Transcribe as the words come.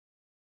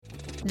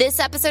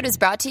This episode is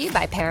brought to you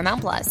by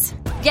Paramount Plus.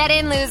 Get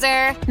in,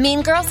 loser!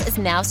 Mean Girls is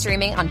now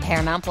streaming on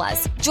Paramount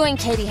Plus. Join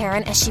Katie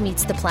Heron as she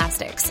meets the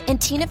plastics in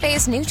Tina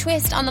Fey's new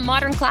twist on the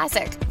modern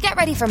classic. Get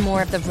ready for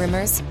more of the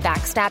rumors,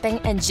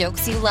 backstabbing, and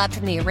jokes you loved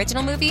from the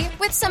original movie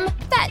with some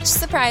fetch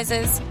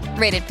surprises.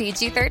 Rated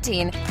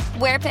PG-13.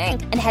 Wear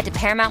pink and head to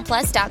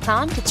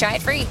ParamountPlus.com to try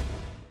it free.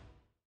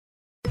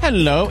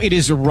 Hello, it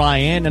is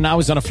Ryan, and I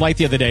was on a flight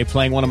the other day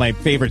playing one of my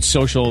favorite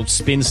social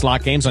spin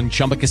slot games on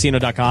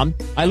ChumbaCasino.com.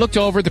 I looked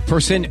over at the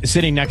person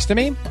sitting next to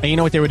me, and you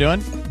know what they were doing?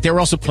 They were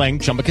also playing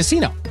Chumba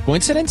Casino.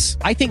 Coincidence?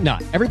 I think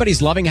not.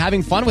 Everybody's loving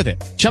having fun with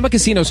it. Chumba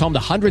Casino is home to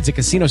hundreds of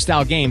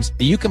casino-style games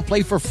that you can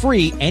play for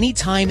free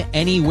anytime,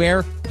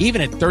 anywhere,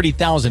 even at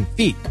 30,000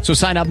 feet. So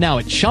sign up now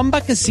at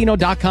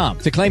ChumbaCasino.com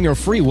to claim your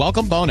free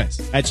welcome bonus.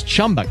 That's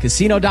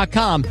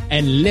ChumbaCasino.com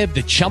and live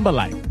the Chumba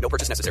life. No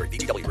purchase necessary.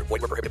 VGW. Void where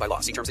prohibited by law.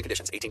 See terms and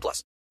conditions.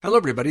 18+. Hello,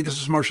 everybody. This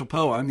is Marshall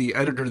Poe. I'm the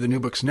editor of the New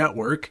Books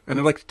Network, and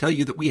I'd like to tell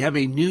you that we have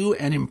a new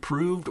and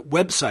improved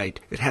website.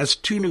 It has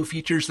 2 new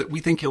features that we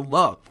think you'll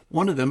love.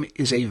 One of them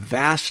is a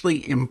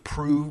vastly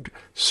improved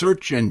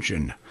search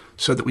engine,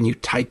 so that when you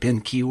type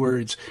in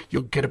keywords,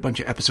 you'll get a bunch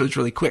of episodes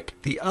really quick.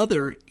 The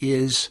other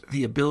is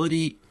the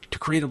ability to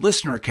create a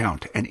listener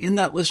account. And in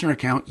that listener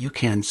account, you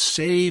can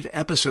save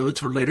episodes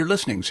for later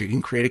listening. So you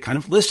can create a kind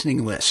of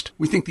listening list.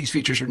 We think these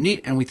features are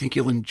neat and we think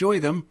you'll enjoy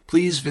them.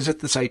 Please visit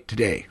the site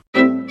today.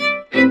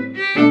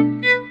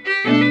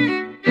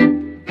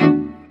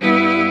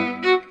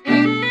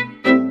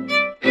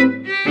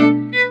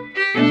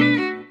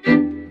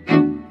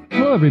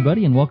 Hello,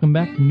 everybody, and welcome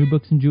back to New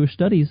Books in Jewish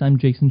Studies. I'm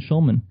Jason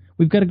Schulman.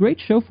 We've got a great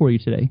show for you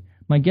today.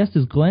 My guest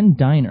is Glenn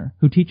Diner,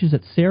 who teaches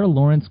at Sarah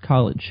Lawrence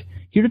College.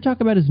 Here to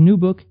talk about his new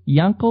book,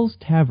 Yankel's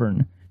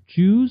Tavern,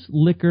 Jews,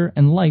 Liquor,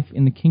 and Life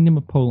in the Kingdom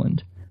of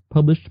Poland,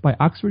 published by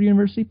Oxford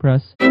University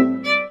Press.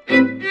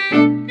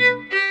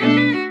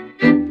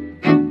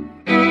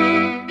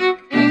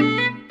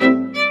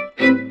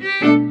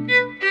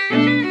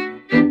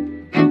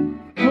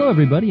 Hello,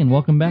 everybody, and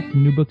welcome back to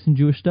New Books in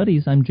Jewish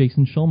Studies. I'm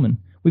Jason Schulman.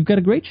 We've got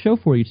a great show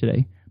for you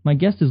today. My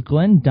guest is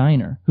Glenn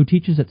Diner, who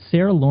teaches at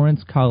Sarah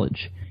Lawrence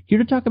College. Here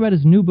to talk about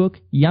his new book,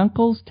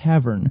 Yankel's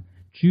Tavern,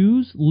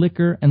 Jews,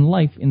 Liquor, and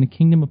Life in the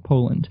Kingdom of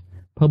Poland,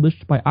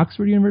 published by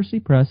Oxford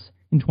University Press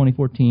in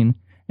 2014,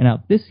 and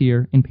out this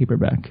year in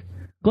paperback.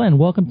 Glenn,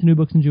 welcome to New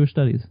Books in Jewish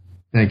Studies.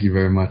 Thank you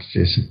very much,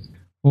 Jason.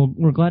 Well,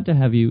 we're glad to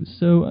have you.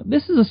 So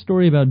this is a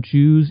story about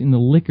Jews in the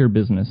liquor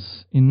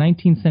business in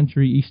 19th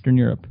century Eastern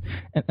Europe,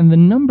 and the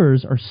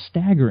numbers are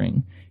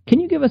staggering. Can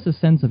you give us a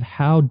sense of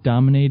how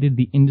dominated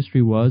the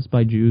industry was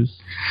by Jews?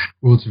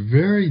 Well, it's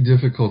very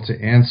difficult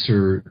to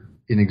answer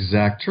in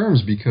exact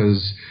terms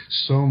because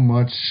so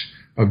much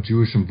of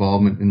Jewish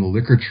involvement in the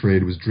liquor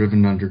trade was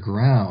driven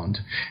underground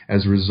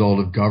as a result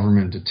of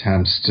government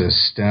attempts to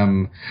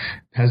stem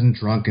peasant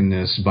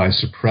drunkenness by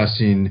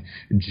suppressing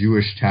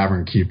Jewish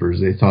tavern keepers.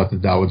 They thought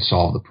that that would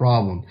solve the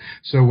problem.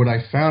 So what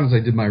I found as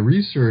I did my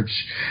research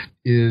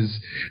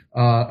is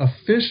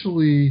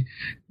officially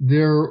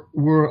there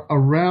were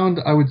around,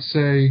 I would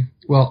say,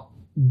 well,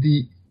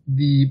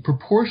 the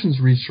proportions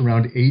reached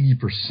around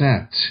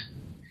 80%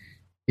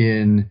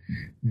 in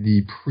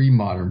the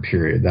pre-modern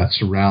period.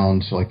 That's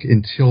around like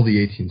until the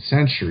 18th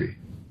century.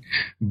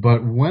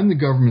 But when the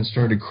government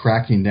started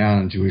cracking down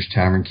on Jewish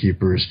tavern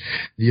keepers,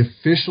 the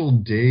official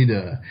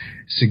data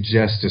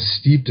suggests a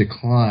steep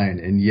decline,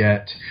 and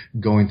yet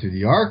going through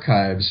the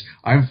archives,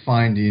 I'm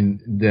finding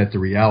that the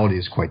reality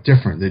is quite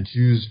different. That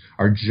Jews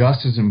are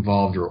just as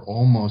involved or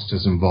almost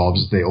as involved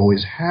as they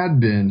always had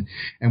been,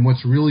 and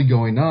what's really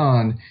going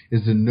on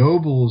is the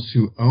nobles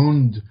who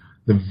owned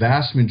the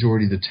vast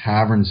majority of the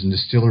taverns and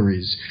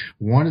distilleries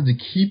wanted to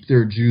keep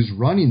their Jews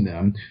running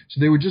them,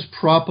 so they would just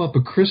prop up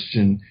a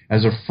Christian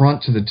as a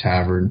front to the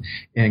tavern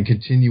and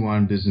continue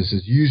on business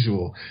as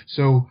usual.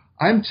 So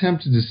I'm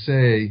tempted to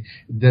say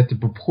that the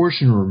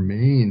proportion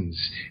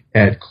remains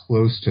at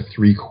close to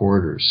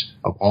 3/4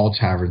 of all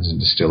taverns and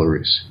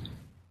distilleries.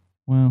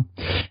 Wow.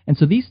 And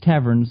so these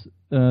taverns,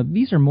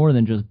 these are more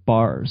than just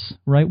bars,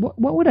 right? What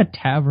would a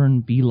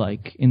tavern be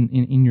like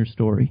in your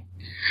story?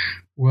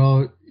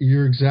 Well,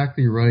 you're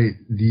exactly right.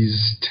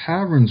 These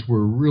taverns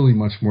were really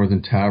much more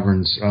than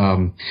taverns,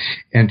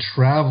 and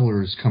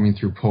travelers coming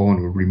through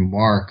Poland would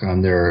remark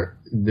on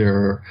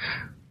their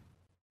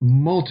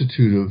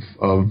multitude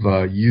of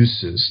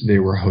uses. They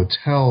were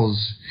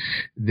hotels,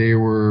 they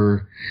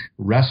were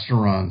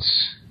restaurants,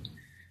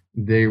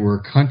 they were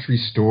country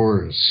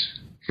stores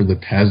for the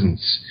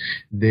peasants,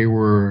 they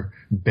were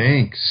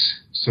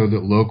banks so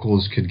that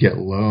locals could get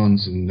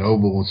loans and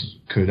nobles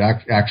could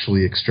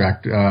actually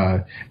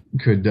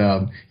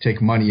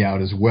take money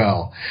out as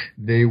well.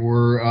 They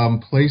were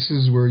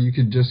places where you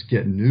could just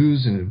get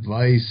news and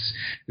advice.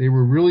 They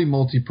were really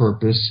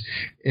multi-purpose,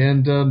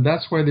 and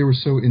that's why they were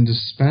so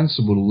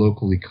indispensable to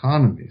local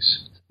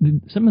economies.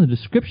 some of the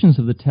descriptions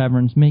of the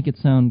taverns make it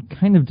sound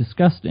kind of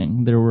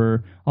disgusting. There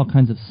were all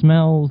kinds of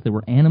smells. There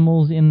were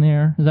animals in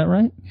there. Is that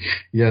right?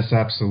 Yes,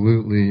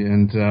 absolutely.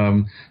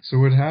 And so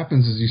what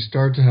happens is you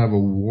start to have a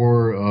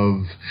war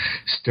of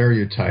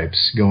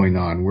stereotypes going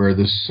on, where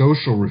the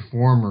social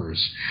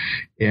reformers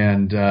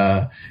and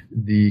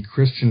the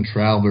Christian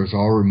travelers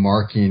are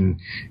remarking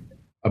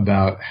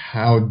about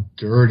how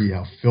dirty,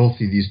 how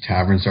filthy these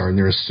taverns are, and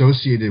they're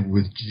associated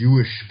with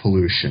Jewish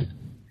pollution.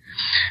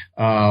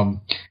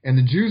 And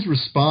the Jews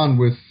respond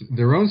with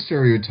their own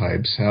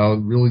stereotypes, how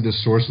really the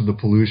source of the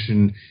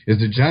pollution is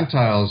the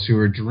Gentiles who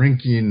are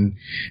drinking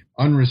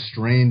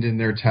unrestrained in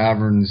their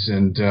taverns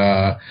and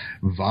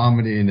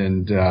vomiting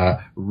and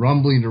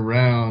rumbling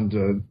around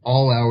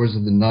all hours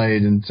of the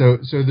night. And so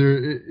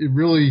it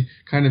really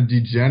kind of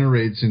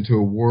degenerates into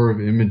a war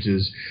of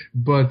images.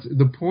 But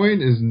the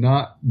point is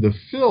not the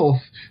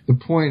filth. The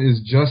point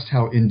is just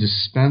how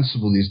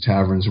indispensable these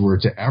taverns were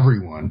to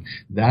everyone.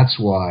 That's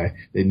why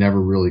they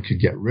never really could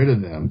get rid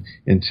of them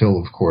until,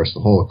 of course, the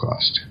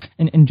Holocaust.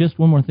 And just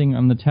one more thing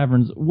on the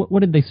taverns. What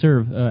did they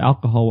serve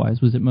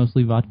alcohol-wise? Was it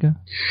mostly vodka?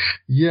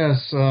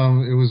 Yes,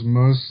 it was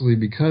mostly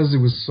because it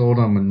was sold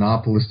on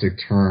monopolistic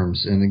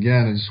terms. And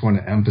again, I just want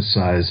to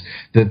emphasize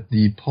that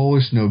the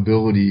Polish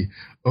nobility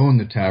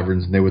owned the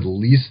taverns and they would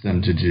lease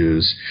them to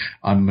Jews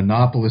on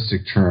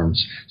monopolistic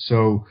terms.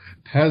 So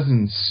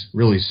peasants,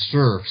 really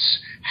serfs,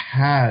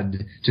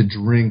 had to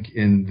drink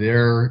in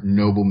their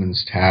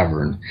nobleman's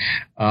tavern.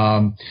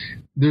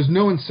 There's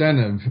no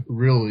incentive,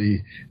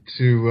 really,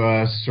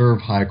 to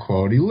serve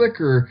high-quality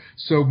liquor,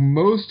 so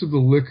most of the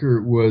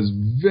liquor was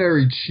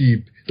very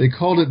cheap. They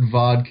called it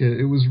vodka.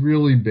 It was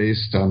really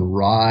based on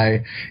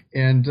rye,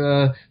 and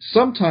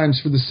sometimes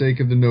for the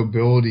sake of the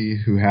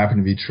nobility who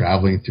happened to be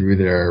traveling through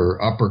there,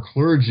 or upper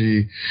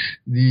clergy,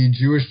 the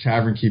Jewish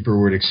tavern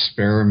keeper would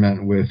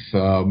experiment with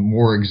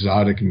more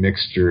exotic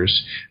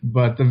mixtures,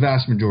 but the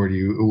vast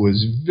majority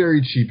was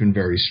very cheap and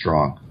very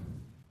strong.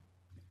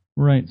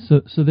 Right.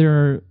 So there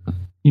are,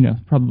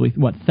 probably,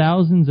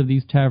 thousands of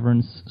these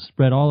taverns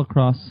spread all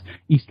across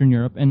Eastern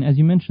Europe. And as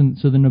you mentioned,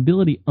 so the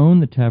nobility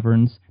owned the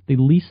taverns. They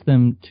leased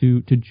them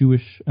to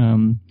Jewish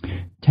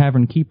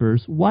tavern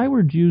keepers. Why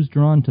were Jews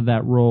drawn to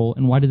that role,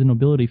 and why did the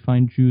nobility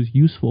find Jews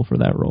useful for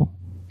that role?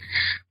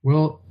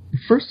 Well,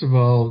 first of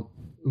all,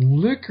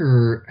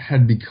 liquor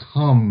had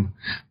become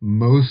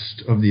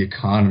most of the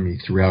economy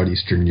throughout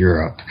Eastern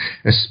Europe,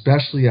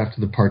 especially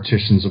after the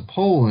partitions of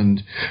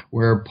Poland,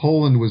 where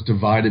Poland was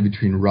divided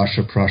between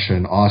Russia, Prussia,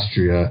 and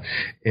Austria,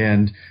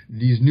 and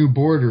these new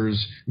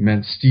borders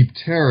meant steep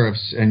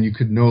tariffs, and you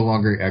could no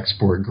longer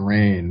export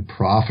grain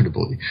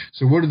profitably.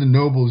 So what did the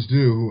nobles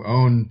do who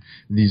own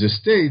these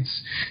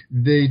estates?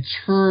 They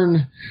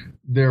turn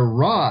their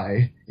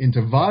rye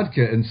into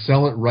vodka and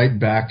sell it right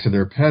back to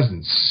their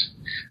peasants.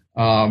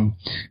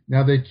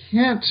 Now, they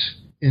can't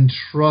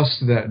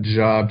entrust that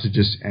job to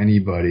just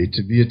anybody.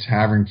 To be a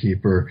tavern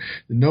keeper,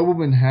 the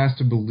nobleman has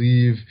to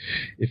believe,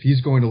 if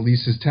he's going to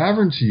lease his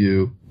tavern to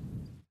you,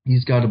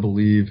 he's got to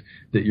believe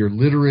that you're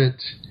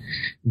literate,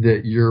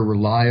 that you're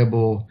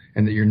reliable,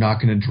 and that you're not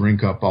going to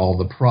drink up all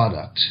the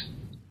product.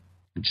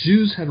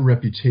 Jews had a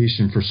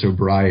reputation for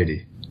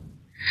sobriety.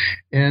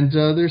 And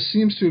there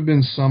seems to have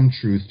been some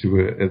truth to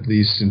it, at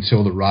least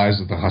until the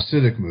rise of the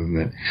Hasidic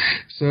movement.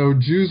 So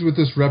Jews with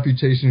this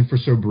reputation for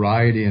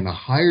sobriety and a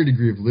higher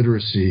degree of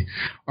literacy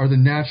are the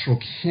natural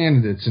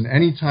candidates. And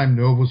any time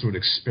nobles would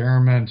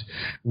experiment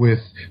with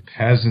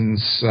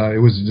peasants,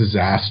 it was a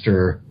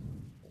disaster.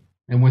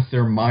 And with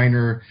their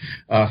minor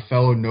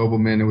fellow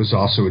noblemen, it was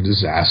also a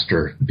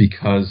disaster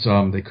because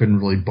they couldn't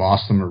really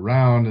boss them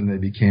around and they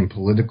became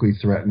politically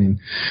threatening.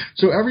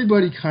 So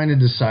everybody kind of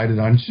decided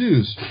on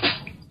Jews.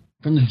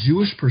 From the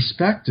Jewish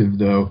perspective,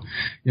 though,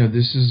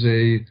 this is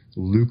a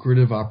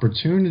lucrative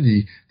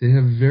opportunity. They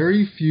have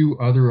very few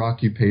other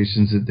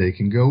occupations that they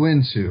can go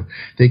into.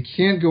 They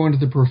can't go into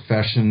the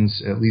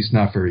professions, at least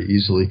not very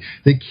easily.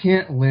 They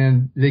can't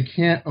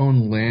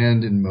own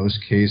land in most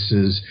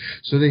cases,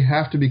 so they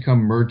have to become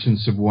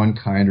merchants of one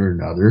kind or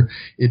another.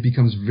 It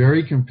becomes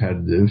very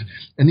competitive,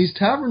 and these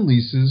tavern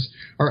leases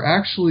are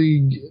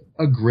actually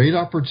a great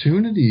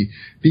opportunity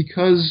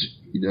because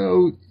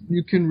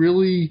you can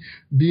really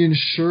be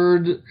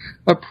insured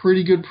a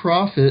pretty good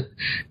profit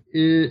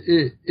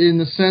in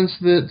the sense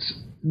that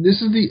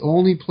this is the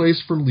only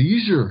place for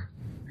leisure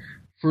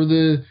for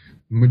the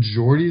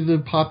majority of the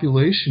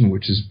population,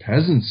 which is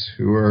peasants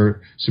who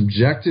are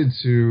subjected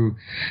to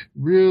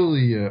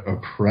really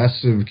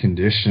oppressive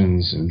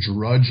conditions and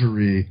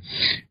drudgery.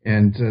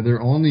 And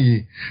their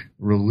only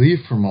relief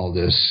from all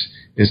this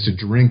is to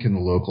drink in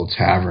the local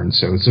tavern.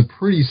 So it's a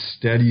pretty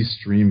steady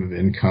stream of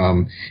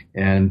income,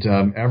 and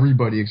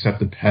everybody except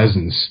the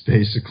peasants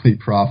basically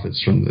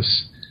profits from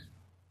this.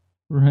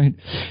 Right.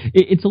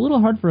 It's a little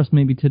hard for us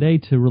maybe today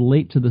to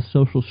relate to the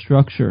social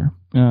structure.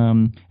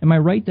 Am I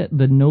right that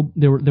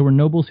there were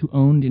nobles who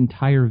owned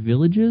entire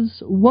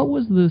villages? What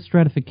was the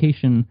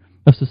stratification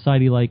of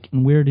society like,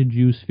 and where did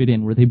Jews fit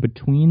in? Were they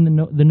between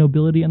the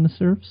nobility and the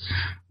serfs?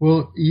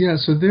 Well, yeah,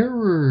 so there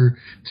were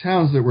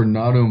towns that were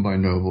not owned by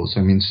nobles. I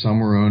mean, some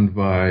were owned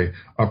by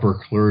upper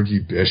clergy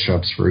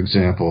bishops, for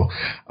example.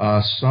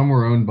 Some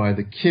were owned by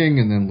the king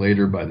and then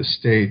later by the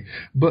state.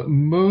 But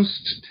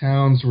most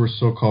towns were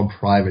so-called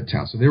private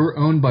towns. So they were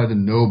owned by the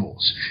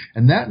nobles.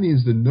 And that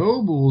means the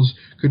nobles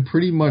could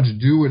pretty much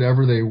do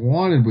whatever they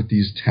wanted with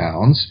these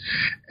towns.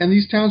 And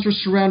these towns were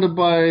surrounded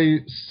by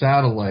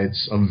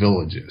satellites of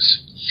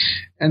villages.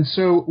 And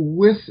so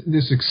with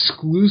this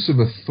exclusive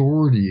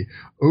authority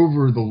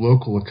over the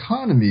local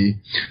economy,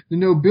 the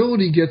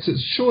nobility gets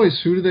its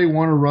choice. Who do they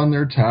want to run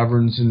their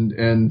taverns and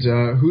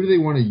who do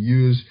they want to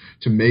use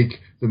to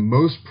make the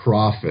most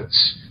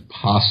profits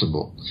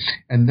possible?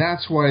 And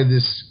that's why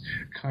this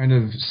kind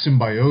of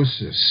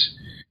symbiosis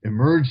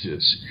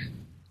emerges.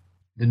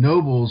 The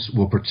nobles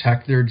will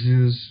protect their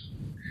Jews.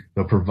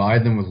 They'll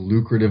provide them with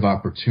lucrative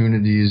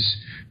opportunities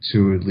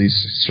to at least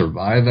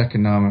survive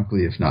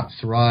economically, if not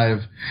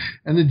thrive.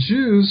 And the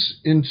Jews,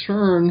 in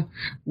turn,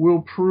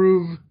 will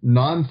prove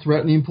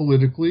non-threatening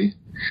politically.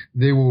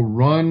 They will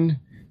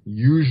run,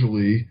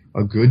 usually,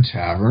 a good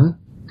tavern.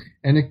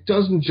 And it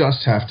doesn't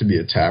just have to be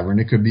a tavern.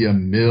 It could be a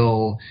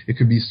mill. It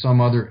could be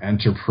some other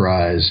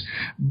enterprise.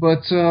 But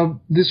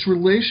this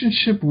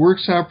relationship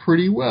works out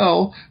pretty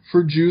well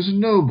for Jews and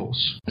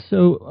nobles.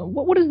 So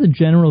what is the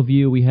general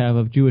view we have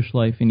of Jewish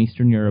life in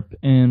Eastern Europe?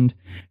 And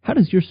how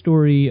does your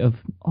story of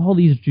all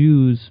these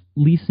Jews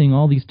leasing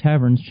all these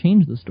taverns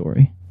change the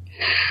story?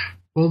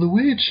 Well, the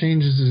way it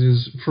changes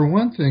is, for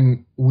one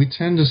thing, we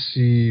tend to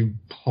see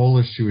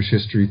Polish Jewish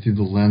history through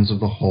the lens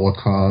of the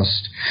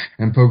Holocaust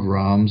and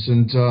pogroms,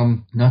 and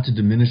not to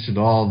diminish at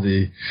all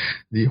the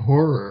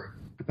horror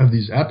of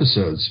these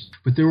episodes,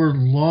 but there were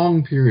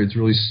long periods,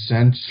 really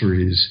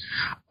centuries,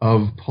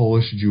 of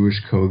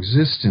Polish-Jewish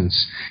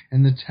coexistence,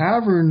 and the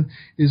tavern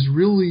is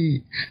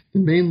really the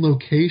main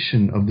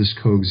location of this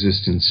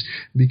coexistence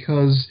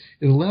because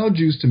it allowed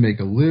Jews to make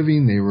a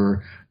living. They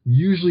were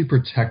usually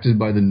protected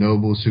by the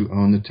nobles who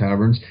owned the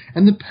taverns,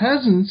 and the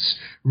peasants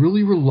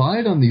really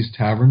relied on these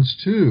taverns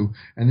too,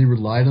 and they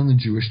relied on the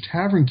Jewish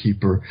tavern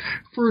keeper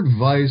for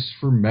advice,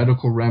 for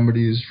medical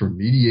remedies, for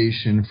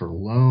mediation, for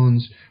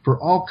loans, for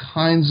all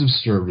kinds of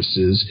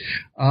services.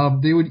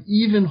 They would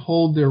even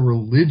hold their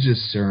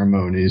religious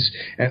ceremonies,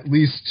 at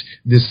least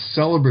the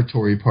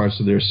celebratory parts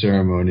of their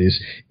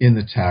ceremonies, in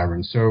the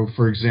tavern. So,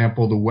 for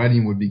example, the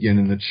wedding would begin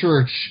in the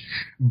church,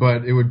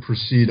 but it would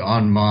proceed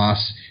en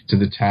masse to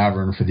the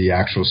tavern for the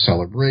actual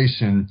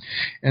celebration.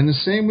 And the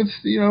same with,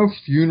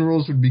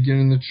 funerals would begin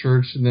in the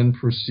church and then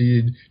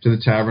proceed to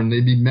the tavern.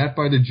 They'd be met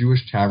by the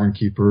Jewish tavern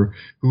keeper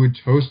who would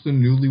toast the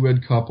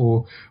newlywed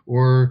couple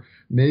or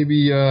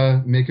maybe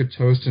make a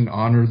toast in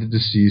honor of the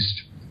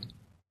deceased.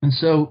 And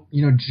so,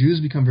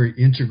 Jews become very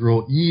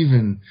integral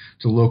even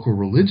to local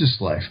religious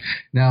life.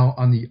 Now,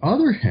 on the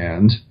other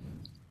hand,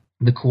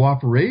 the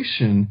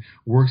cooperation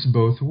works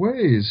both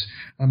ways.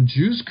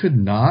 Jews could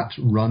not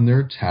run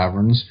their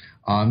taverns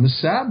on the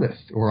Sabbath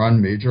or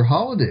on major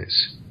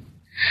holidays.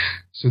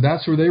 So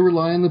that's where they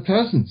rely on the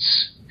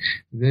peasants.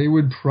 They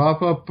would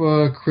prop up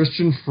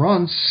Christian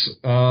fronts,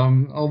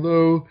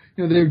 although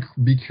they would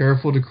be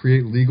careful to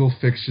create legal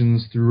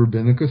fictions through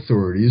rabbinic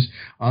authorities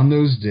on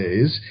those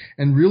days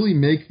and really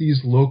make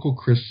these local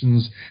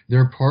Christians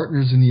their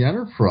partners in the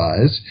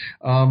enterprise,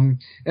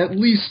 at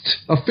least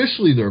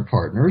officially their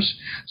partners,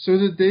 so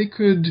that they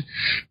could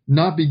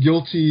not be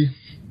guilty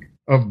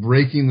of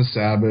breaking the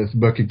Sabbath,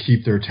 but could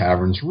keep their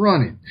taverns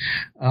running.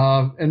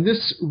 And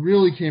this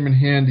really came in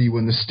handy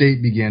when the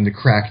state began to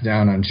crack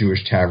down on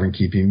Jewish tavern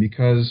keeping,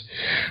 because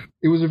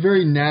it was a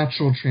very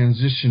natural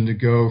transition to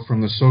go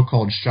from the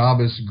so-called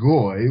Shabbos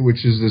Goy,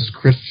 which is this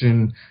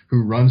Christian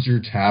who runs your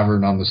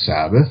tavern on the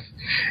Sabbath,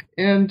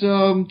 and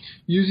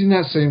using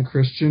that same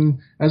Christian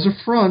as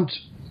a front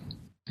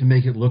to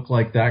make it look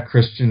like that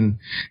Christian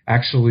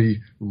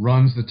actually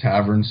runs the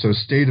tavern so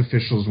state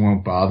officials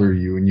won't bother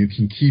you and you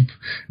can keep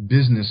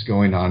business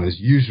going on as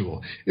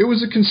usual. It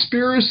was a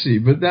conspiracy,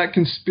 but that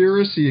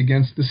conspiracy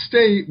against the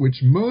state,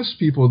 which most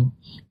people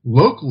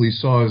locally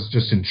saw as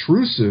just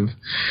intrusive,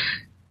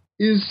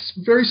 is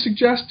very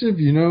suggestive,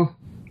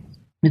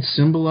 It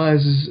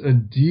symbolizes a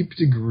deep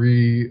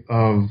degree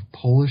of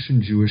Polish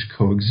and Jewish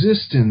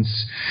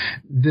coexistence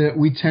that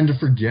we tend to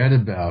forget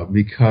about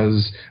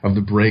because of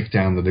the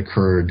breakdown that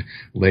occurred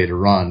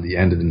later on, the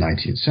end of the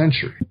 19th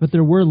century. But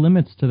there were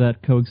limits to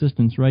that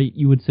coexistence, right?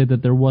 You would say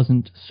that there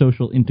wasn't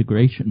social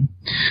integration.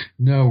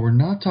 No, we're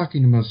not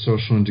talking about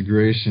social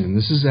integration.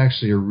 This is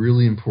actually a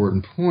really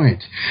important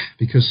point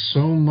because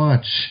so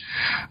much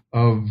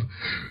of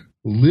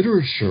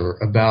literature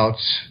about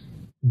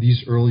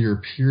these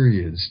earlier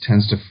periods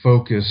tends to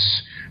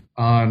focus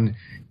on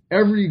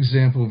every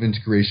example of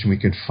integration we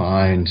could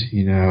find,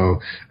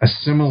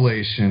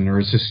 assimilation, or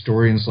as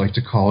historians like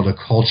to call it,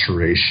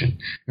 acculturation.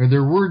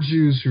 There were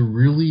Jews who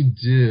really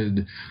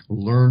did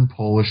learn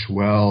Polish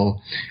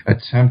well,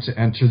 attempt to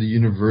enter the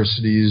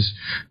universities,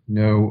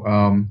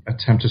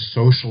 attempt to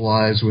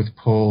socialize with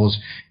Poles,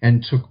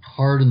 and took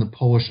part in the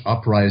Polish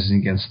uprising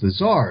against the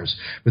Tsars.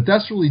 But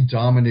that's really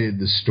dominated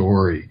the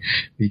story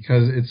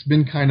because it's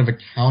been kind of a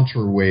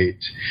counterweight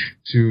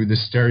to the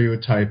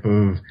stereotype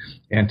of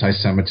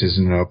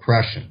anti-Semitism and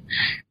oppression.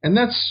 And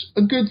that's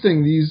a good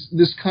thing.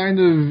 This kind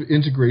of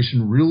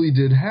integration really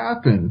did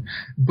happen,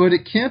 but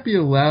it can't be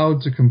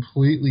allowed to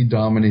completely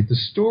dominate the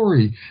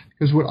story,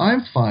 because what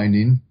I'm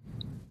finding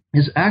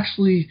is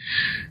actually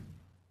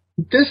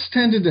this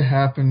tended to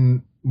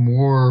happen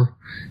more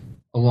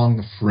along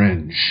the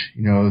fringe.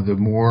 The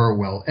more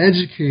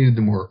well-educated,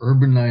 the more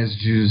urbanized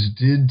Jews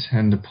did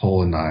tend to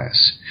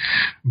Polonize.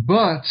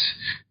 But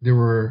there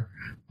were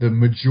the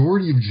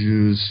majority of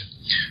Jews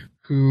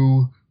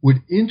who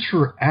would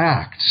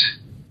interact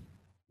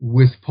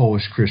with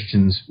Polish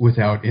Christians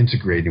without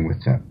integrating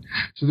with them.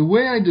 So the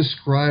way I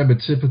describe a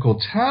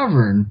typical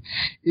tavern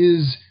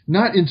is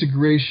not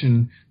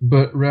integration,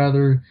 but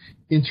rather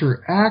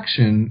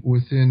interaction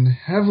within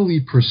heavily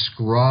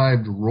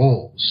prescribed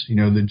roles.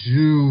 The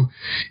Jew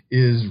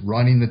is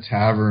running the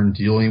tavern,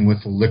 dealing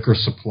with liquor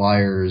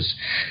suppliers,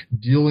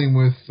 dealing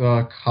with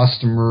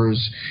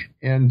customers,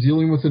 and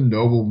dealing with a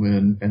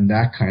nobleman and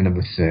that kind of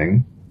a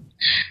thing.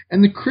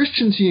 And the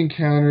Christians he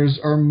encounters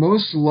are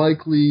most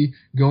likely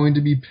going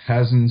to be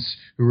peasants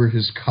who are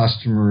his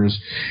customers.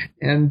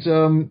 And,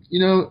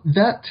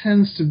 that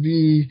tends to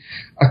be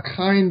a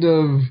kind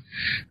of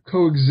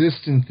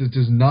coexistence that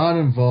does not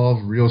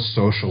involve real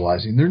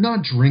socializing. They're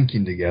not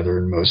drinking together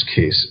in most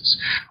cases.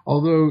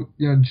 Although,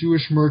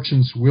 Jewish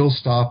merchants will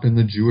stop in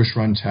the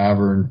Jewish-run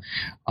tavern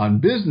on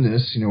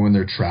business, when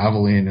they're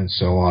traveling and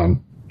so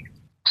on.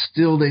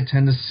 Still, they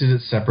tend to sit at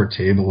separate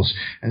tables,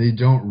 and they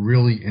don't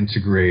really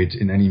integrate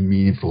in any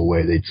meaningful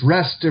way. They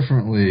dress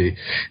differently,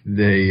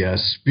 they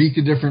speak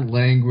a different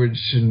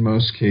language in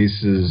most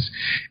cases,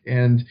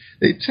 and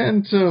they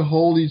tend to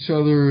hold each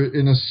other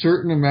in a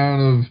certain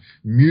amount of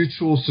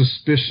mutual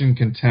suspicion,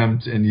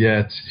 contempt, and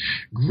yet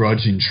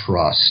grudging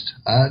trust.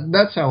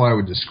 That's how I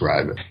would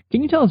describe it.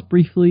 Can you tell us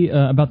briefly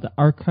about the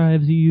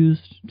archives you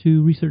used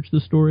to research the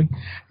story?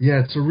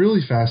 Yeah, it's a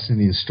really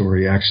fascinating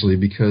story, actually,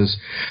 because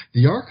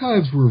the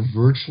archives were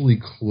virtually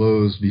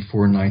closed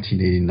before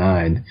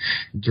 1989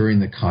 during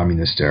the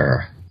communist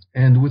era.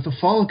 And with the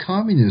fall of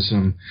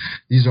communism,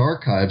 these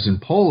archives in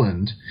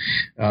Poland,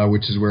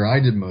 which is where I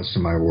did most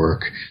of my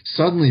work,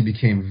 suddenly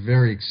became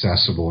very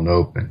accessible and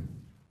open.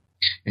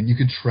 And you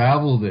could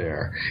travel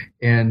there.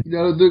 And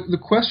the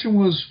question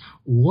was,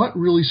 what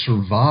really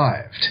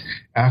survived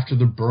after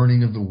the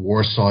burning of the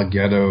Warsaw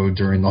Ghetto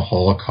during the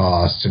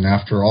Holocaust and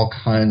after all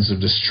kinds of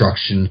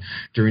destruction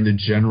during the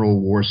general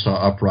Warsaw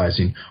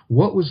Uprising?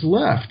 What was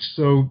left?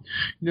 So,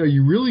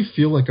 you really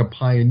feel like a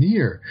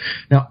pioneer.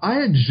 Now, I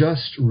had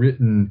just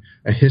written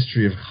a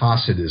history of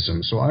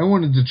Hasidism, so I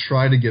wanted to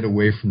try to get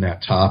away from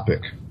that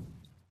topic.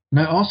 And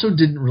I also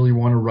didn't really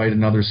want to write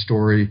another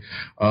story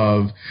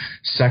of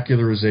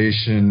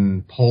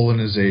secularization,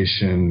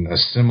 Polonization,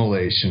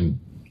 assimilation,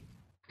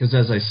 because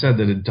as I said,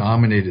 that it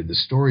dominated the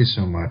story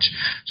so much.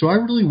 So I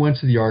really went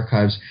to the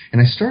archives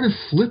and I started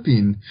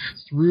flipping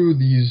through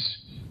these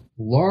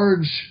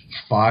large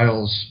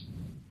files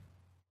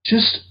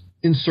just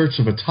in search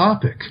of a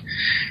topic.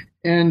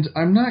 And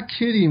I'm not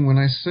kidding when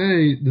I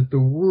say that the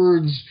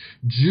words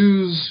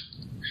Jews,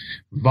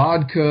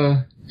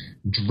 vodka,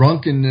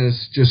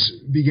 drunkenness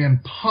just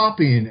began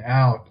popping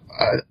out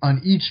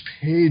on each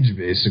page,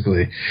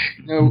 basically.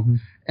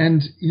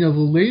 And the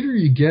later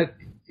you get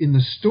in the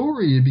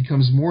story, it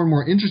becomes more and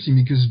more interesting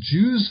because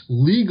Jews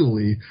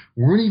legally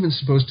weren't even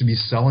supposed to be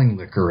selling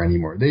liquor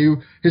anymore.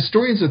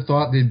 Historians had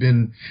thought they'd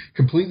been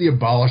completely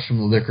abolished from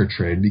the liquor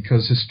trade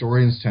because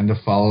historians tend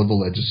to follow the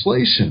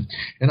legislation.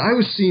 And I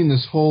was seeing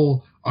this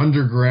whole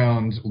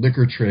underground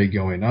liquor trade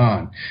going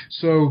on.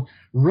 So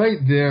right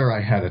there,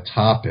 I had a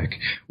topic.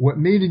 What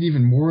made it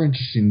even more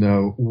interesting,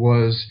 though,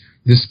 was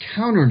this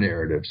counter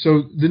narrative.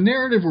 So the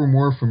narrative we're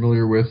more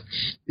familiar with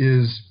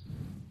is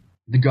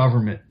the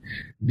government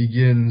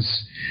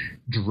begins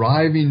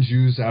driving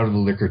Jews out of the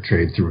liquor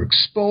trade through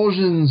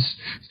expulsions,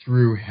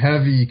 through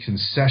heavy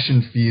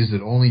concession fees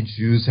that only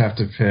Jews have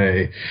to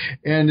pay,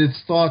 and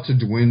it's thought to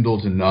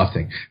dwindle to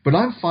nothing. But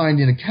I'm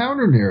finding a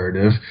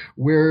counter-narrative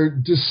where,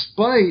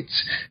 despite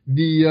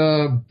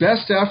the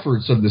best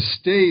efforts of the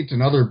state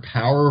and other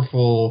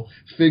powerful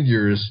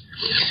figures,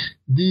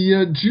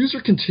 the Jews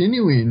are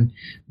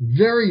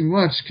very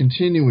much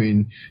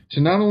continuing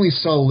to not only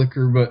sell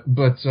liquor,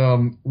 but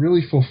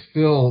really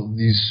fulfill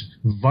these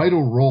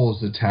vital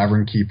roles that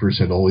tavern keepers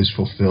had always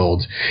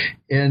fulfilled.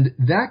 And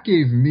that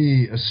gave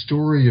me a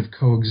story of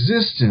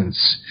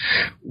coexistence,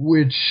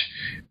 which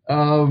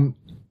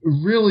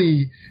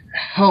really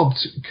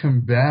helped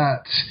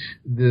combat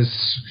this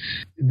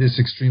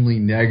extremely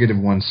negative,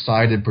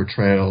 one-sided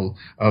portrayal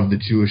of the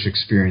Jewish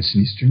experience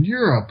in Eastern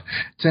Europe.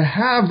 To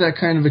have that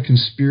kind of a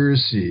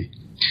conspiracy,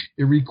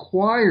 it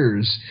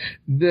requires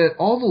that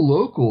all the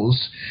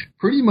locals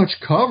pretty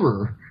much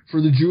cover for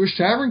the Jewish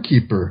tavern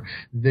keeper.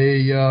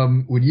 They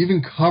would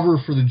even cover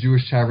for the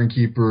Jewish tavern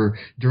keeper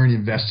during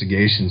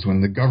investigations.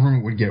 When the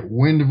government would get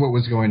wind of what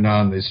was going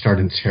on, they'd start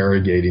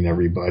interrogating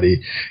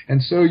everybody.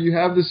 And so you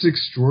have this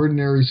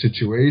extraordinary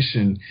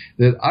situation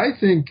that I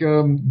think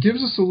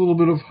gives us a little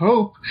bit of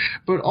hope,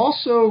 but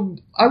also,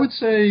 I would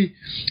say,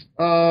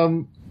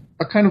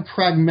 a kind of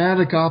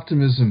pragmatic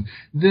optimism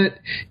that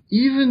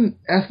even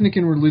ethnic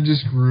and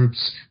religious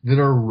groups that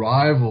are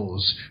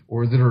rivals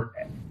or that are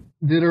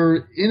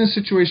in a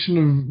situation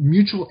of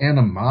mutual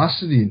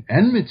animosity and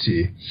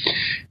enmity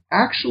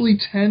actually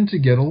tend to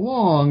get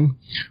along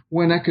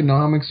when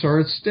economics are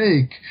at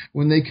stake,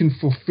 when they can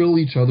fulfill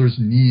each other's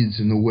needs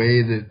in the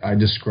way that I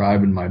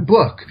describe in my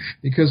book.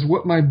 Because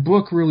what my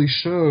book really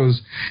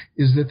shows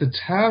is that the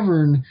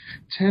tavern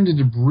tended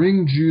to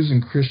bring Jews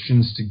and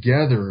Christians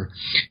together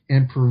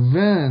and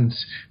prevent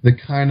the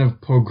kind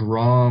of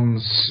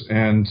pogroms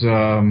and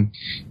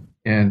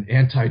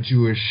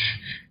anti-Jewish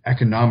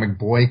economic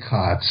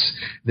boycotts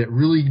that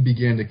really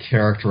began to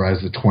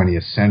characterize the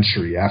 20th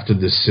century after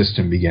this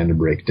system began to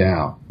break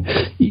down.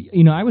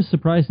 You know, I was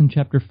surprised in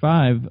Chapter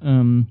 5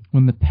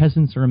 when the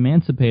peasants are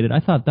emancipated. I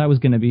thought that was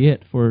going to be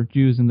it for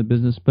Jews in the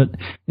business, but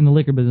in the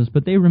liquor business,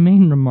 but they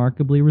remain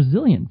remarkably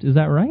resilient. Is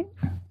that right?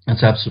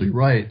 That's absolutely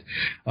right.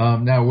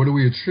 Now, what do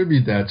we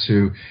attribute that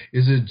to?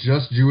 Is it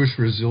just Jewish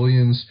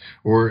resilience,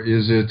 or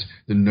is it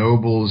the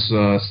nobles'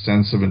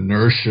 sense of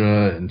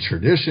inertia and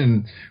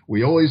tradition?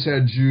 We always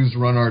had Jews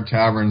run our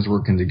taverns. We're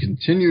going to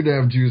continue to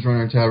have Jews run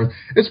our taverns.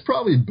 It's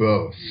probably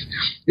both.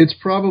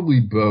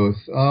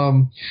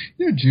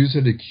 Jews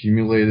had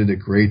accumulated a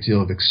great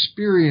deal of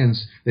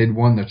experience. They'd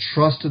won the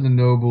trust of the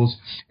nobles,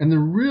 and the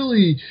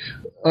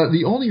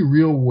only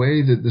real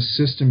way that the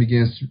system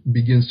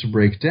begins to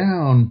break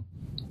down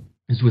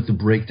is with the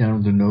breakdown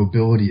of the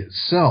nobility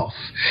itself.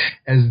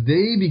 As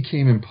they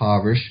became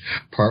impoverished,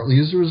 partly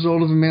as a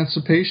result of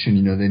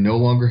emancipation, they no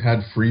longer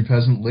had free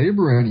peasant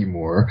labor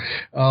anymore,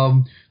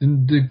 the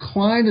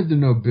decline of the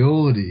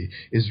nobility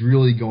is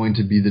really going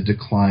to be the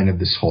decline of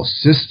this whole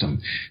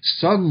system.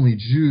 Suddenly,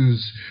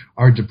 Jews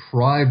are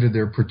deprived of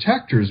their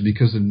protectors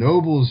because the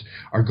nobles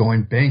are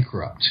going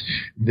bankrupt.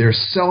 They're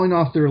selling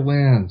off their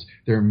lands.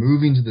 They're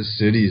moving to the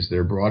cities.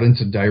 They're brought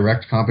into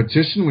direct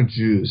competition with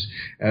Jews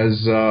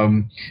as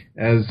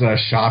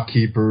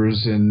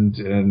shopkeepers and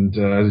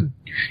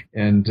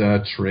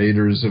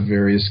traders of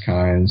various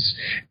kinds.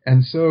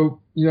 And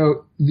so,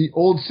 the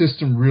old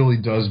system really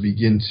does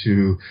begin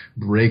to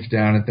break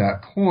down at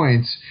that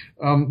point,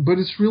 but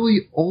it's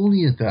really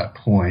only at that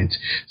point.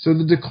 So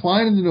the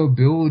decline of the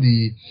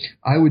nobility,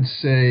 I would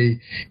say,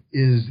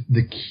 is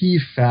the key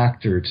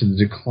factor to the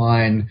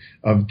decline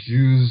of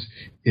Jews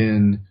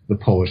in the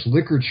Polish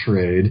liquor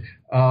trade.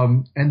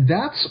 And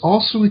that's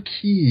also a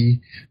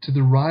key to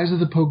the rise of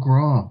the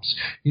pogroms.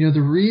 The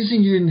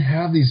reason you didn't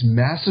have these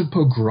massive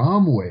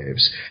pogrom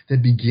waves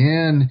that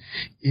began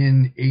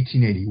in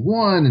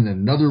 1881 and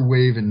another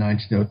wave in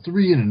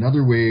 1903 and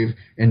another wave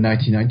in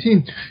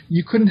 1919,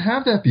 you couldn't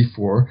have that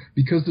before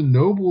because the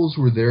nobles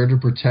were there to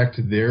protect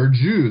their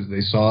Jews.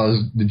 They saw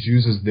the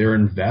Jews as their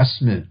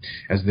investment,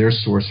 as their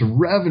source of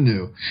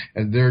revenue,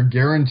 as their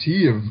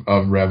guarantee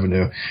of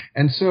revenue.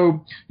 And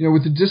so,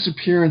 with the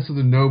disappearance of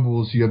the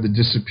nobles, you have the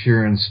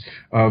disappearance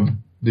of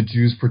the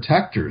Jews'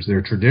 protectors,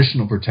 their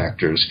traditional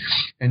protectors.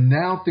 And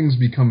now things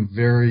become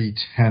very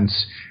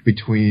tense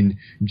between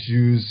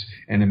Jews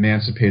and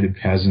emancipated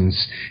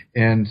peasants.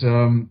 And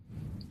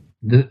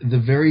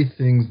the very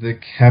things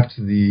that kept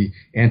the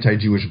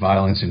anti-Jewish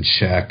violence in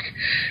check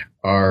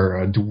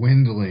are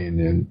dwindling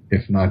and,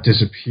 if not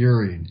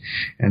disappearing.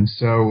 And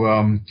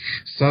so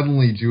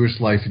suddenly Jewish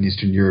life in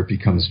Eastern Europe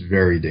becomes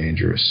very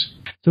dangerous.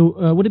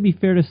 So would it be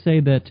fair to say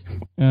that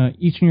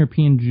Eastern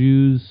European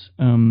Jews'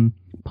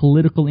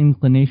 political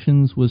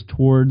inclinations was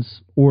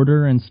towards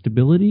order and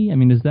stability? I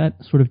mean, does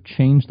that sort of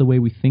change the way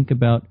we think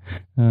about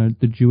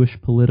the Jewish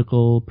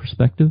political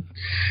perspective?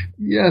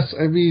 Yes,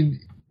 I mean,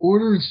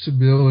 order and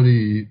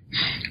stability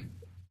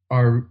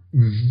are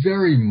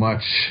very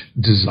much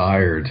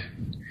desired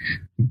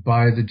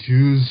by the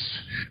Jews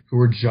who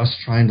are just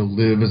trying to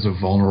live as a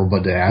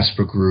vulnerable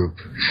diaspora group,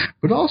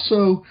 but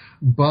also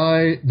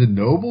by the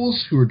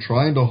nobles who are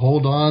trying to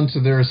hold on to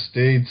their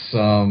estates.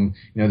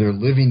 They're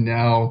living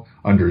now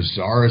under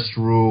Tsarist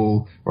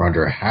rule or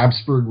under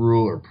Habsburg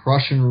rule or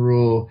Prussian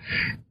rule.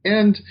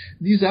 And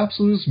these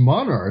absolutist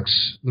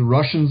monarchs, the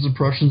Russians, the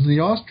Prussians, and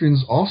the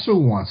Austrians, also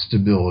want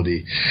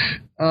stability.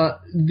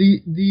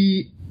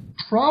 The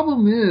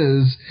problem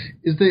is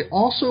they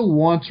also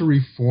want to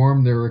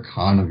reform their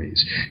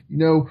economies.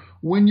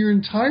 When your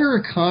entire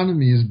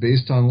economy is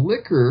based on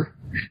liquor,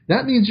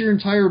 that means your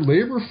entire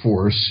labor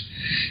force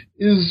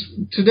is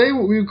today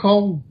what we would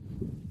call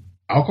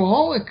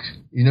alcoholic.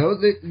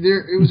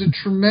 It was a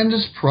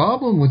tremendous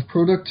problem with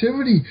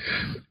productivity,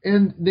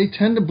 and they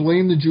tend to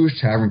blame the Jewish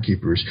tavern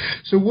keepers.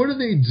 So what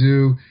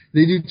do?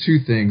 They do two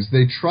things.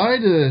 They try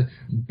to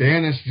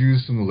banish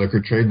Jews from the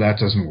liquor trade. That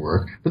doesn't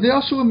work. But they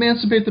also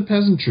emancipate the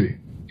peasantry,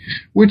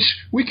 which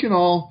we can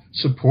all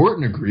support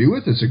and agree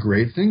with. It's a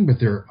great thing, but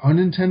there are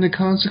unintended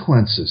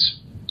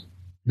consequences.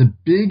 The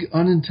big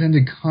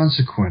unintended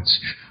consequence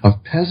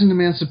of peasant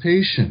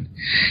emancipation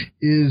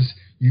is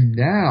you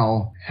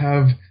now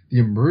have the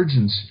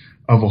emergence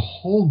of a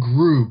whole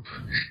group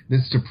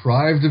that's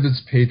deprived of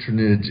its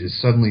patronage,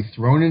 is suddenly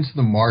thrown into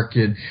the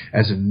market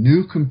as a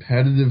new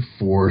competitive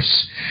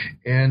force,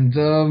 and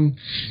the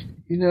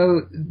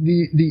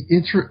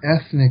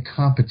inter-ethnic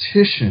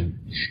competition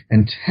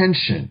and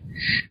tension,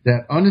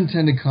 that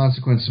unintended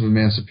consequence of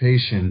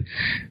emancipation,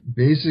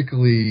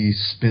 basically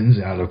spins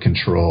out of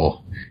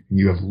control.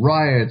 You have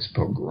riots,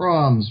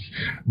 pogroms,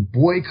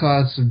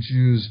 boycotts of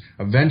Jews.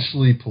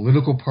 Eventually,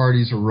 political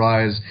parties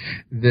arise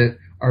that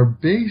are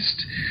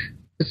based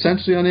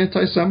essentially on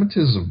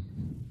anti-Semitism.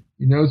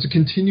 It's a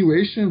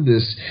continuation of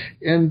this.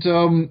 And,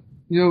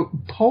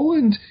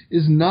 Poland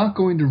is not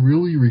going to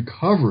really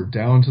recover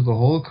down to the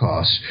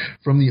Holocaust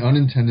from the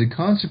unintended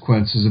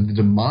consequences of the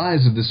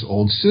demise of this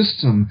old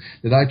system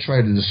that I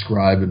try to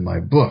describe in my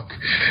book.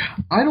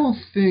 I don't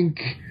think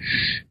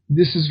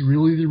this is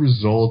really the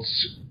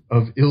results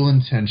of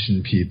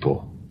ill-intentioned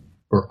people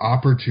or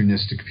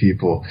opportunistic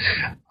people.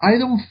 I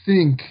don't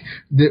think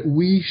that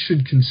we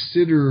should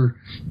consider,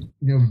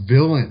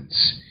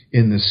 villains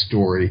in this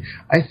story.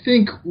 I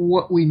think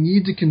what we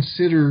need to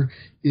consider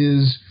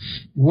is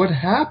what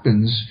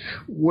happens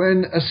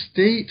when a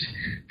state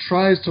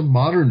tries to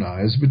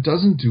modernize but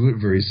doesn't do it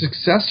very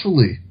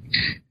successfully.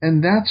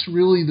 And that's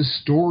really the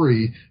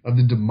story of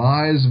the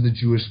demise of the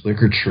Jewish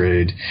liquor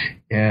trade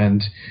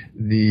and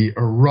the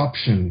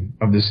eruption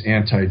of this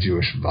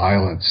anti-Jewish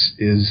violence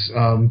is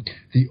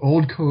the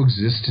old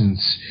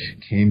coexistence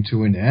came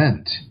to an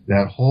end.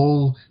 That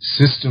whole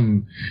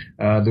system,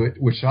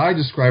 which I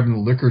describe in the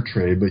liquor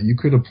trade, but you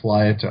could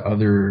apply it to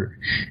other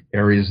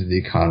areas of the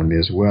economy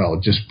as well,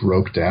 just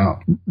broke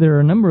down. There are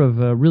a number of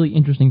really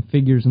interesting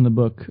figures in the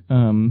book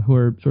who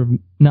are sort of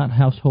not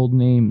household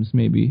names,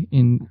 maybe,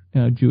 in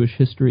Jewish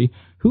history.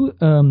 Who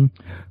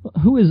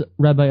is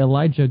Rabbi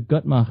Elijah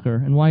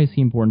Guttmacher, and why is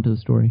he important to the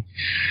story?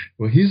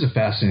 Well, he's a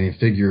fascinating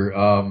figure.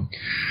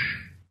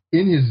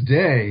 In his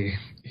day,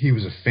 he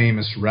was a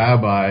famous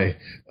rabbi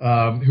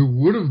who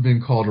would have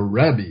been called a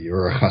Rebbe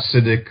or a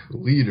Hasidic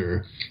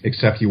leader,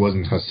 except he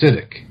wasn't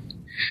Hasidic.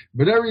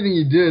 But everything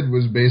he did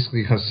was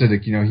basically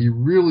Hasidic. He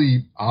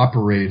really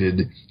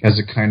operated as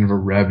a kind of a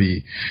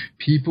Rebbe.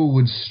 People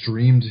would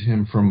stream to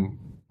him from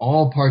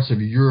all parts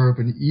of Europe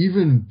and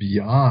even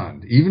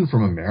beyond, even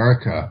from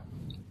America.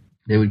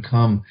 They would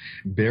come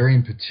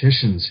bearing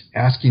petitions,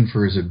 asking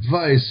for his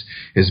advice,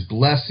 his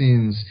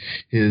blessings,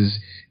 his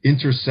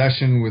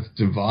intercession with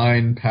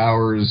divine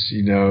powers,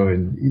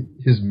 and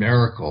his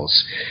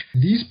miracles.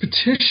 These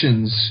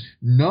petitions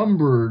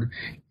numbered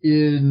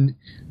in,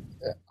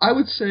 I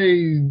would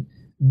say,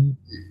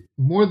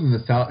 more than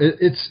 1,000.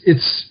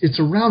 It's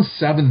around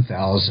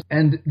 7,000.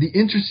 And the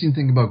interesting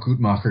thing about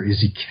Guttmacher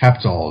is he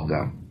kept all of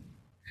them.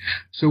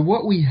 So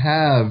what we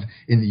have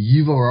in the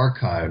YIVO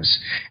archives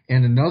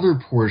and another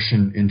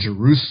portion in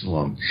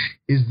Jerusalem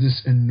is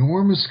this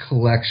enormous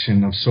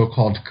collection of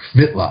so-called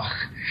kvitlach,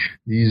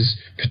 these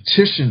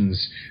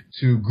petitions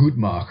to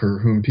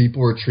Guttmacher, whom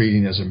people are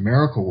treating as a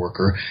miracle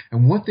worker.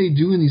 And what they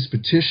do in these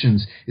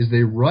petitions is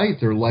they write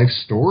their life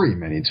story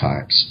many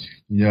times.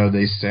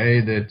 They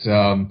say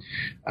that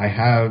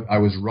I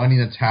was running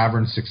a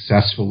tavern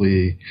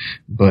successfully,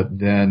 but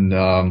then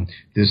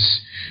this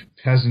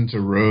peasant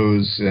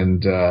arose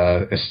and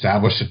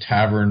established a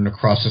tavern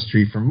across the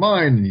street from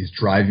mine, and he's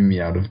driving me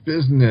out of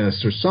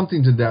business, or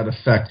something to that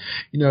effect.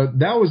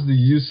 That was the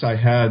use I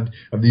had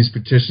of these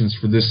petitions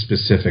for this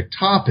specific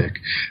topic,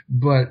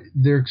 but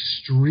they're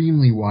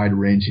extremely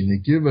wide-ranging. They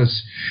give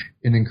us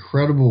an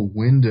incredible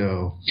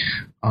window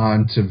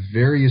onto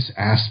various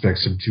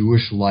aspects of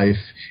Jewish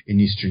life in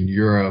Eastern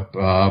Europe,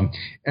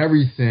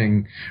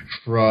 everything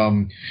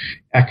from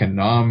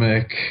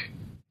economic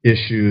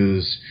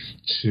issues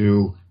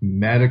to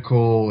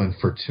medical and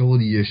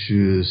fertility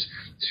issues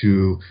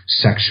to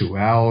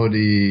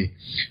sexuality,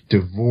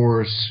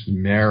 divorce,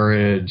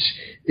 marriage.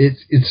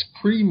 It's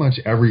pretty much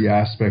every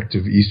aspect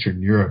of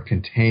Eastern Europe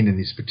contained in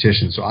these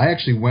petitions. So I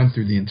actually went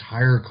through the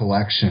entire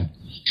collection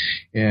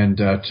and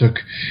took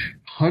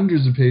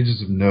hundreds of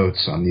pages of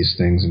notes on these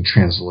things and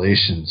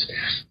translations.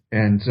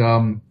 And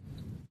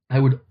I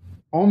would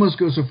almost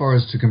go so far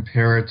as to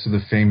compare it to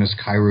the famous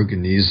Cairo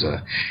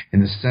Geniza,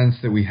 in the sense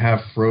that we have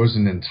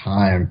frozen in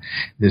time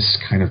this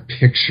kind of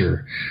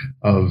picture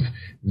of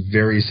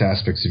various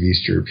aspects of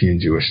East European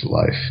Jewish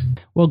life.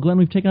 Well, Glenn,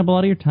 we've taken up a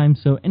lot of your time,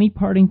 so any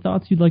parting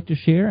thoughts you'd like to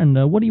share,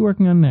 and what are you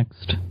working on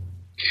next?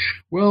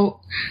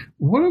 Well,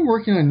 what I'm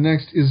working on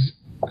next is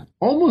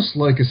almost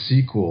like a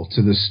sequel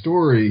to the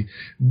story,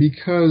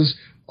 because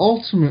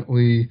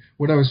ultimately,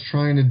 what I was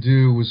trying to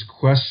do was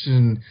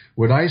question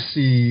what I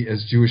see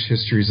as Jewish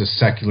history as a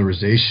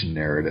secularization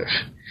narrative.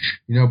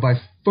 By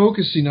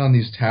focusing on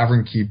these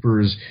tavern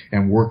keepers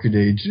and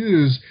workaday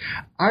Jews,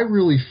 I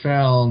really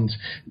found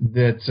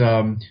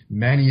that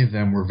many of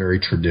them were very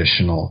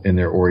traditional in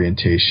their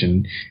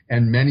orientation,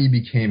 and many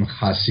became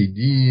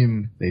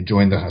Hasidim. They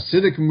joined the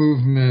Hasidic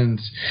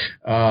movement,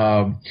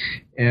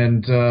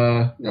 and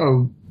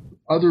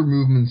other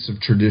movements of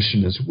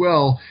tradition as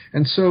well.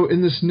 And so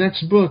in this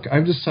next book,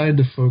 I've decided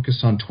to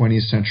focus on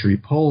 20th century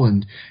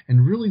Poland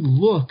and really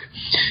look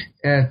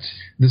at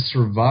the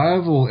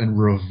survival and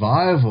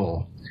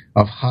revival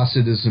of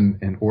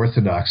Hasidism and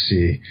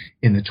Orthodoxy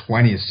in the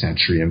 20th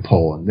century in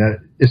Poland, that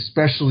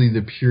especially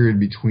the period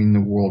between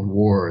the world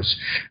wars.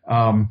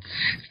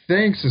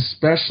 Thanks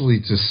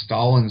especially to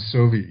Stalin's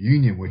Soviet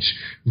Union, which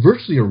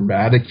virtually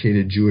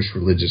eradicated Jewish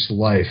religious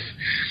life,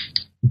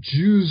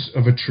 Jews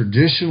of a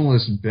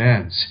traditionalist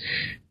bent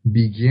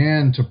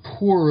began to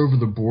pour over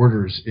the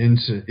borders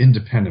into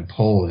independent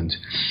Poland.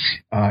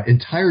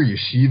 Entire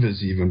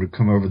yeshivas even would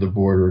come over the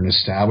border and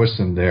establish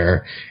them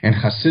there, and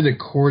Hasidic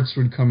courts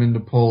would come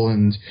into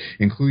Poland,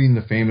 including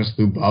the famous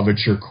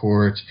Lubavitcher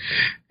court.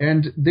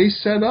 And they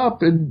set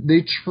up and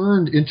they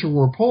turned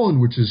interwar Poland,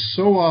 which is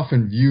so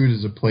often viewed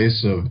as a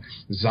place of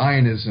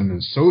Zionism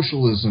and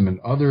socialism and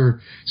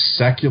other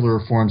secular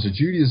forms of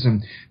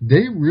Judaism.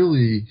 They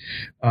really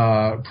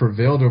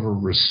prevailed over a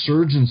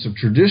resurgence of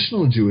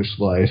traditional Jewish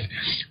life,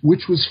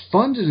 which was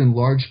funded in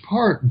large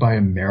part by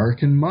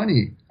American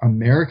money.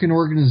 American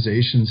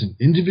organizations and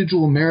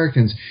individual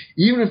Americans,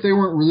 even if they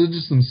weren't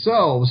religious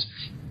themselves,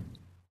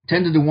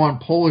 tended to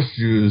want Polish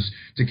Jews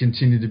to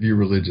continue to be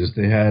religious.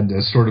 They had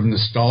a sort of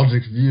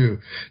nostalgic view.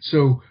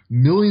 So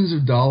millions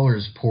of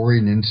dollars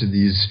pouring into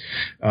these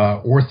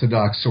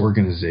Orthodox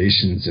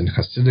organizations and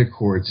Hasidic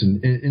courts. And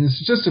it's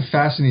just a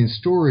fascinating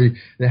story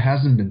that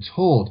hasn't been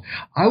told.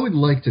 I would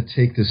like to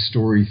take this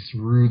story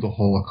through the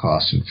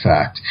Holocaust, in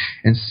fact,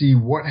 and see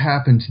what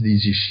happened to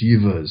these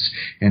yeshivas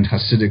and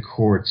Hasidic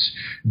courts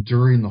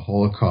during the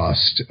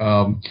Holocaust.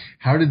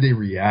 How did they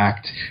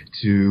react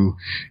to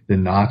the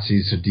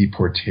Nazis of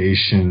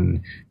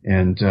deportation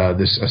and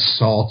this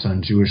assault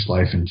on Jewish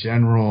life in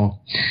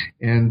general,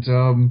 and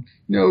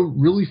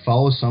really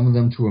follow some of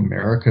them to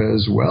America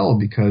as well,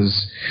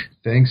 because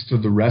thanks to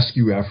the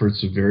rescue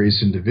efforts of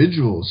various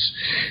individuals,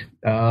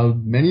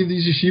 many of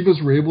these yeshivas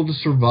were able to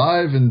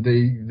survive, and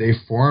they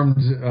formed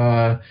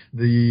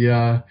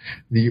the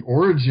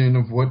origin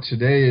of what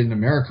today in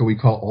America we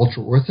call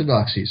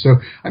ultra-Orthodoxy. So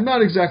I'm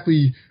not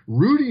exactly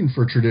rooting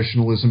for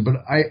traditionalism,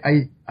 but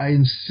I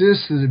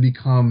insist that it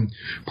become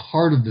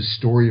part of the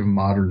story of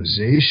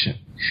modernization.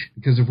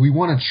 Because if we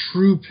want a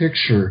true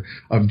picture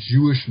of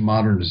Jewish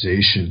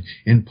modernization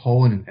in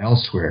Poland and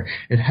elsewhere,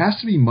 it has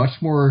to be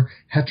much more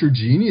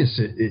heterogeneous.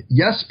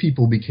 Yes,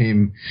 people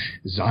became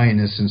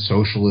Zionists and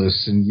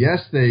socialists, and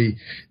yes, they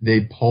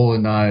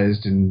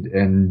Polonized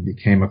and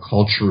became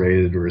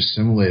acculturated or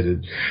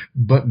assimilated,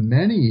 but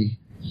many,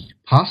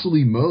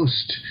 possibly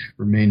most,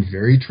 remained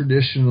very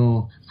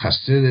traditional,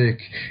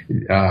 Hasidic,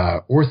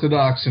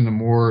 Orthodox in a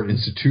more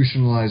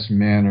institutionalized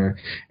manner,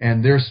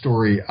 and their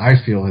story, I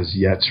feel, has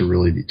yet to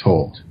really be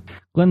told.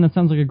 Glenn, that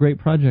sounds like a great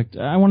project.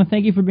 I want to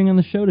thank you for being on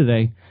the show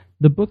today.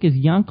 The book is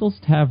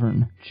Yankel's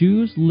Tavern,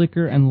 Jews,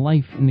 Liquor, and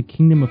Life in the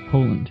Kingdom of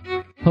Poland,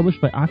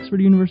 published by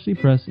Oxford University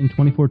Press in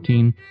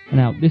 2014 and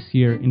out this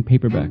year in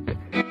paperback.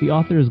 The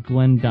author is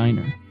Glenn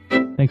Diner.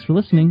 Thanks for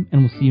listening,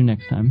 and we'll see you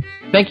next time.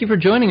 Thank you for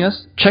joining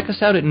us. Check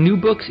us out at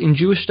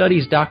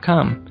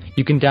newbooksinjewishstudies.com.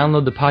 You can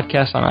download the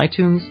podcast on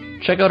iTunes,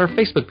 check out our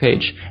Facebook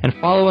page, and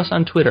follow us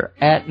on Twitter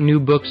at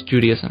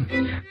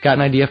newbooksjudaism. Got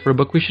an idea for a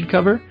book we should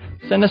cover?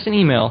 Send us an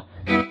email,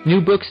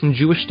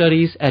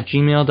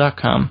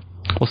 newbooksinjewishstudies@gmail.com.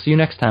 We'll see you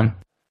next time.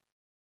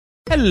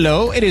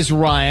 Hello, it is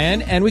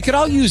Ryan, and we could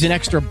all use an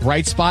extra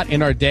bright spot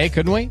in our day,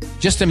 couldn't we?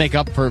 Just to make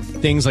up for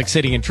things like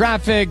sitting in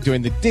traffic,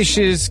 doing the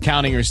dishes,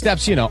 counting your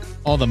steps,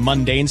 all the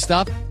mundane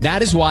stuff.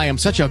 That is why I'm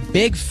such a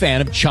big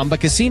fan of Chumba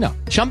Casino.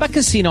 Chumba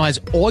Casino has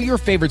all your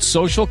favorite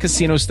social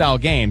casino-style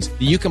games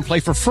that you can play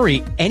for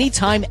free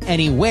anytime,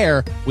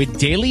 anywhere with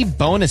daily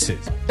bonuses.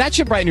 That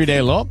should brighten your day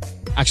a little.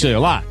 Actually, a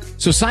lot.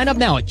 So sign up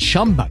now at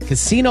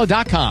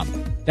ChumbaCasino.com.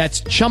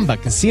 That's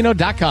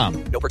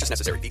ChumbaCasino.com. No purchase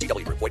necessary.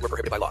 VGW Group. Void where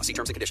prohibited by law. See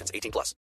terms and conditions. 18+.